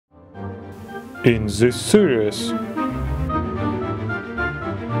in this series.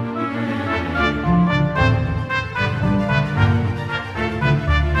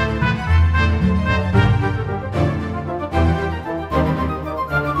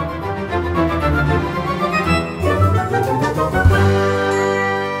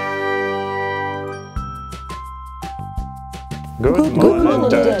 Good morning,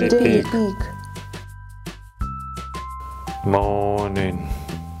 Daddy Pig. Morning.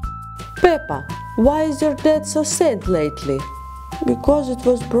 Peppa, why is your dad so sad lately? Because it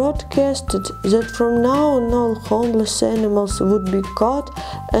was broadcasted that from now on all homeless animals would be caught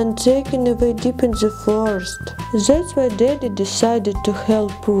and taken away deep in the forest. That's why Daddy decided to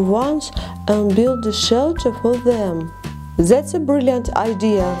help poor ones and build a shelter for them. That's a brilliant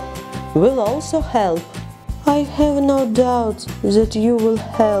idea. We'll also help. I have no doubt that you will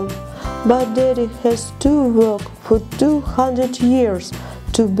help, but Daddy has to work for 200 years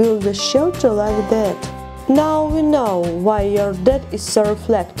to build a shelter like that. Now we know why your dad is so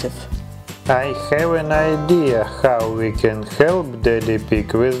reflective. I have an idea how we can help Daddy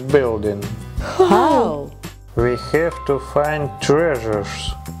Pig with building. How? We have to find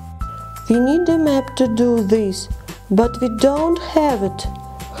treasures. We need a map to do this, but we don't have it.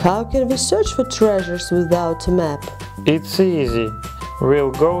 How can we search for treasures without a map? It's easy.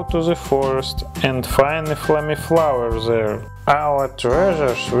 We'll go to the forest and find a flammy flower there. Our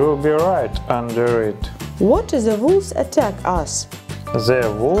treasures will be right under it. What if the wolves attack us?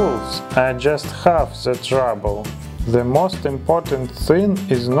 The wolves are just half the trouble. The most important thing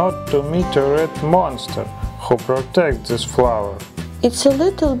is not to meet a red monster who protects this flower. It's a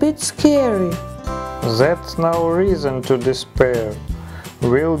little bit scary. That's no reason to despair.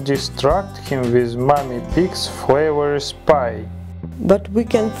 We'll distract him with Mommy Pig's flavorless pie. But we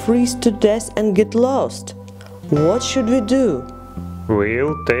can freeze to death and get lost. What should we do?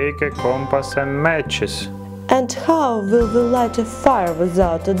 We'll take a compass and matches. And how will we light a fire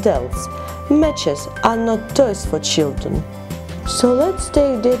without adults? Matches are not toys for children. So let's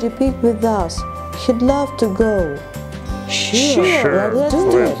take Daddy Pig with us. He'd love to go. Sure, let's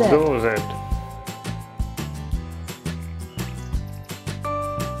do that.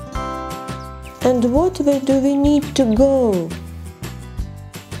 And what way do we need to go?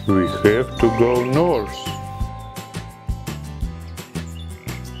 We have to go north.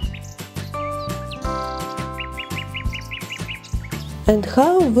 And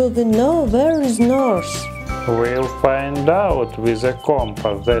how will we know where is north? We'll find out with a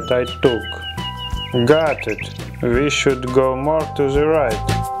compass that I took. Got it. We should go more to the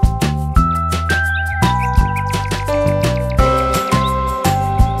right.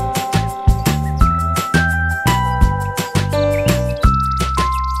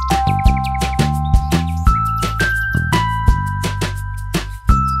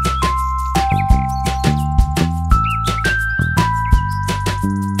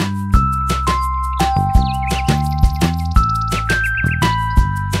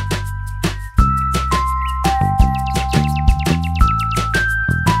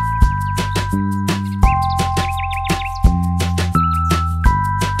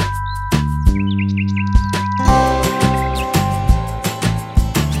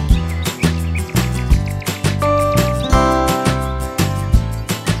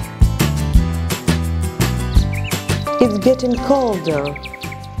 It's getting colder.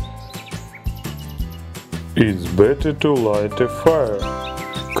 It's better to light a fire.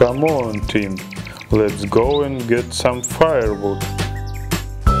 Come on, team. Let's go and get some firewood.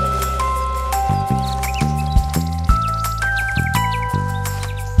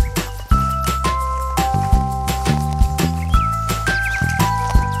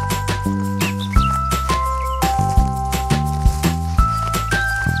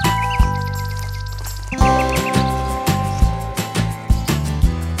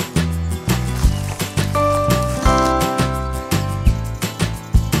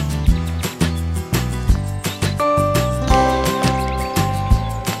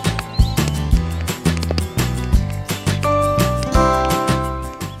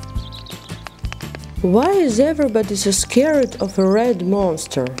 Why is everybody so scared of a red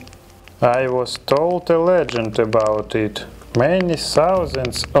monster? I was told a legend about it. Many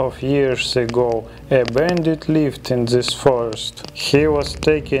thousands of years ago, a bandit lived in this forest. He was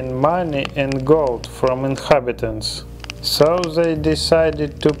taking money and gold from inhabitants. So they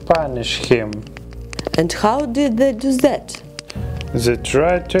decided to punish him. And how did they do that? They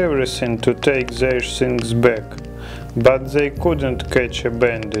tried everything to take their things back, but they couldn't catch a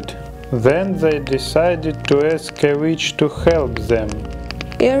bandit. Then they decided to ask a witch to help them.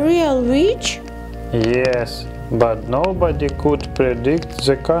 A real witch? Yes, but nobody could predict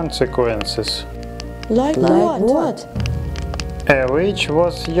the consequences. Like what? A witch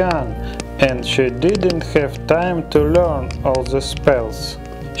was young, and she didn't have time to learn all the spells.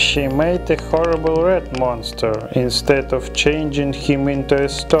 She made a horrible red monster instead of changing him into a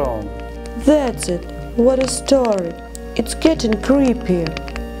stone. That's it. What a story. It's getting creepier.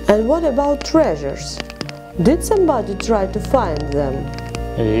 And what about treasures? Did somebody try to find them?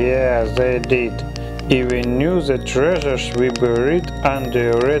 Yeah, they did. Even knew the treasures we buried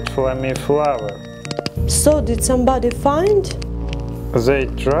under a red flammy flower. So did somebody find? They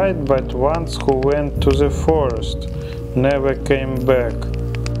tried, but ones who went to the forest never came back.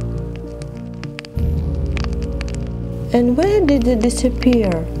 And where did they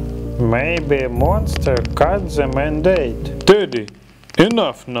disappear? Maybe a monster cut them and ate. Teddy,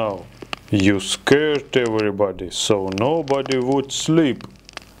 enough now. You scared everybody, so nobody would sleep.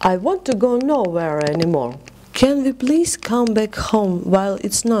 I want to go nowhere anymore. Can we please come back home while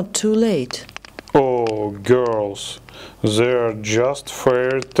it's not too late? Oh, girls, they're just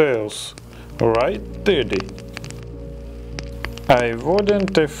fairy tales, right, Teddy? I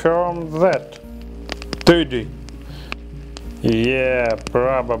wouldn't affirm that. Teddy, Yeah,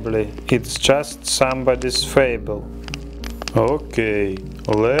 probably. It's just somebody's fable. okay,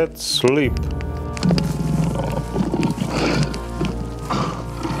 let's sleep.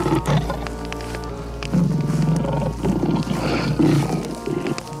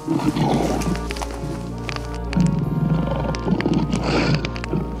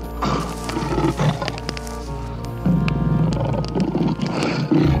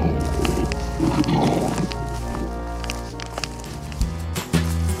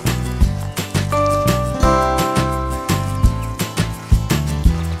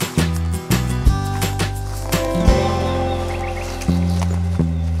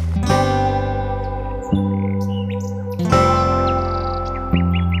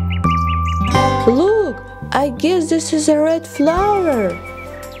 Look, I guess this is a red flower.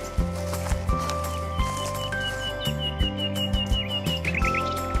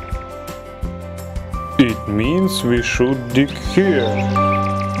 It means we should dig here.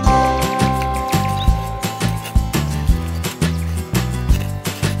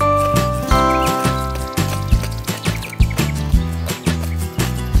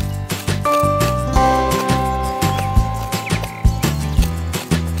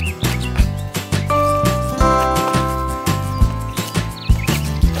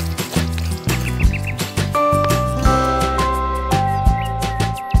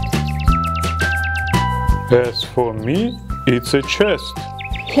 As for me, it's a chest.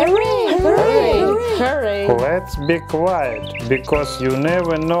 Hooray! Hooray! Hooray! Let's be quiet, because you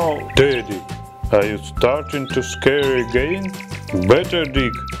never know. Teddy, are you starting to scare again? Better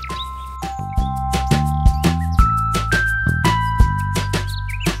dig.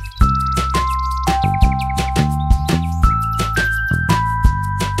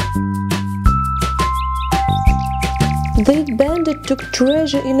 That bandit took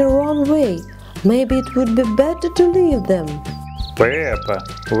treasure in a wrong way. Maybe it would be better to leave them. Peppa,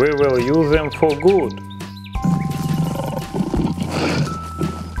 we will use them for good.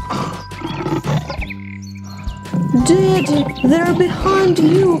 Daddy, they're behind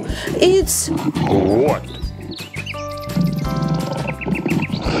you. It's... What?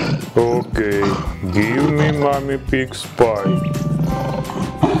 Okay, give me Mommy Pig's pie.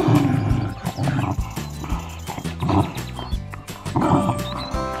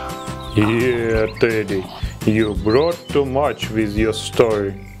 Yeah, Teddy, you brought too much with your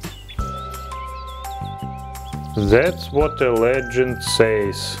story. That's what a legend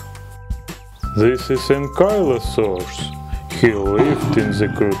says. This is Ankylosaurus. He lived in the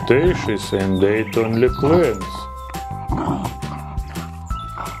Cretaceous and ate only clams.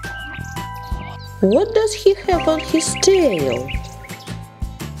 What does he have on his tail?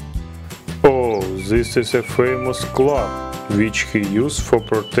 Oh, this is a famous club, which he used for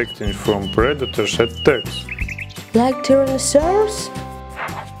protecting from predators' attacks. Like Tyrannosaurus?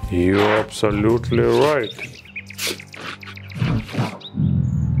 You're absolutely right.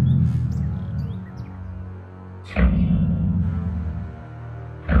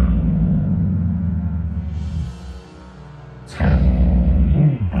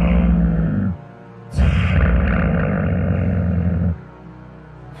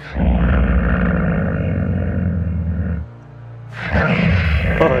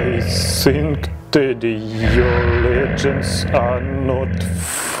 I think, Teddy, your legends are not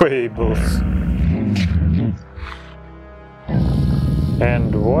fables.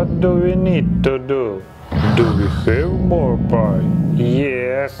 And what do we need to do? Do we have more pie?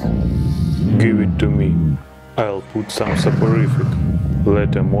 Yes. Give it to me. I'll put some soporific.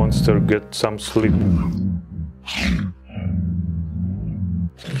 Let a monster get some sleep.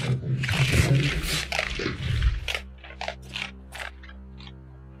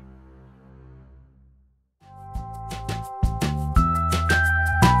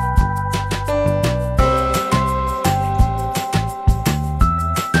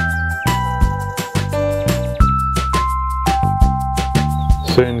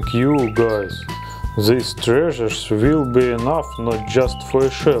 Thank you, guys. These treasures will be enough not just for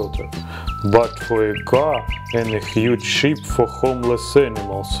a shelter, but for a car and a huge ship for homeless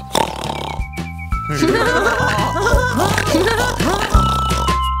animals.